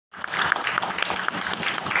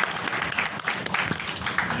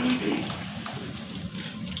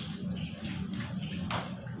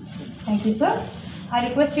Thank you, sir. I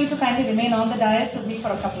request you to kindly remain on the dais with me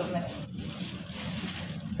for a couple of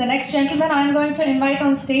minutes. The next gentleman I am going to invite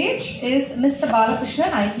on stage is Mr.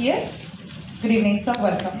 Balakrishnan, IPS. Good evening, sir.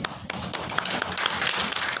 Welcome.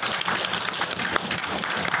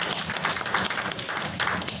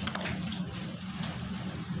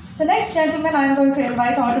 The next gentleman I am going to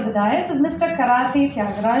invite onto the dais is Mr. Karathi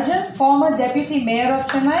Tyagarajan, former Deputy Mayor of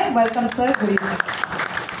Chennai. Welcome, sir. Good evening.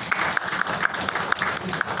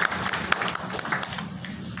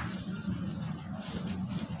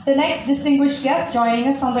 The next distinguished guest joining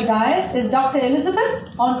us on the dais is Dr.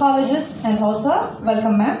 Elizabeth, oncologist and author.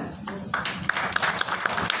 Welcome, ma'am.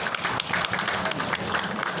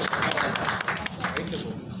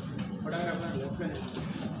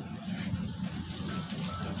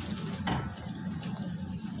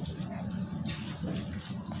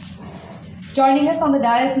 Joining us on the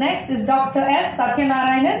dais next is Dr. S.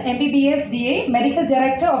 Satyanarayanan, MBBS DA, Medical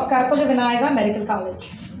Director of Karpala Vinayaga Medical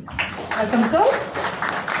College. Welcome, sir.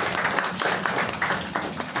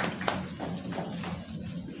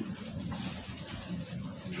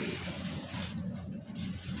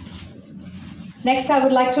 Next, I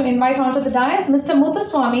would like to invite onto the dais Mr.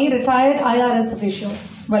 Muthuswamy, retired IRS official.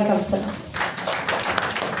 Welcome, sir.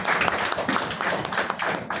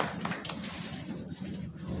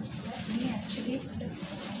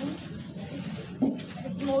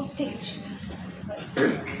 Small stage.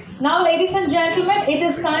 Now, ladies and gentlemen, it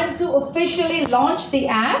is time to officially launch the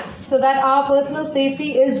app so that our personal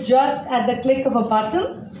safety is just at the click of a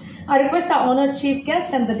button. I request our honored chief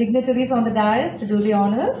guest and the dignitaries on the dais to do the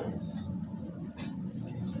honors.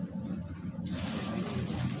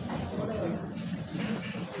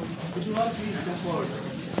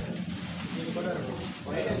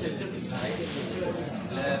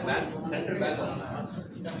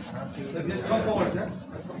 Just come forward, sir.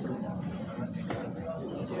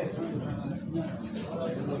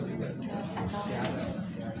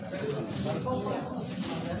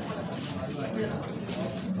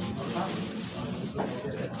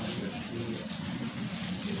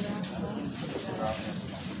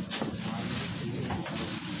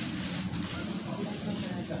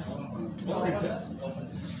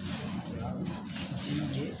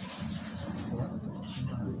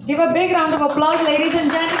 Give a big round of applause, ladies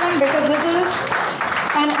and gentlemen, because this is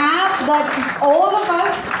an app that all of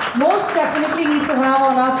us most definitely need to have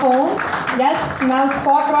on our phones. Yes, now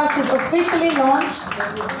SPOTRUSH is officially launched.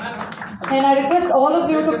 And I request all of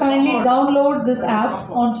you to kindly download this app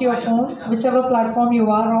onto your phones, whichever platform you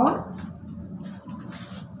are on.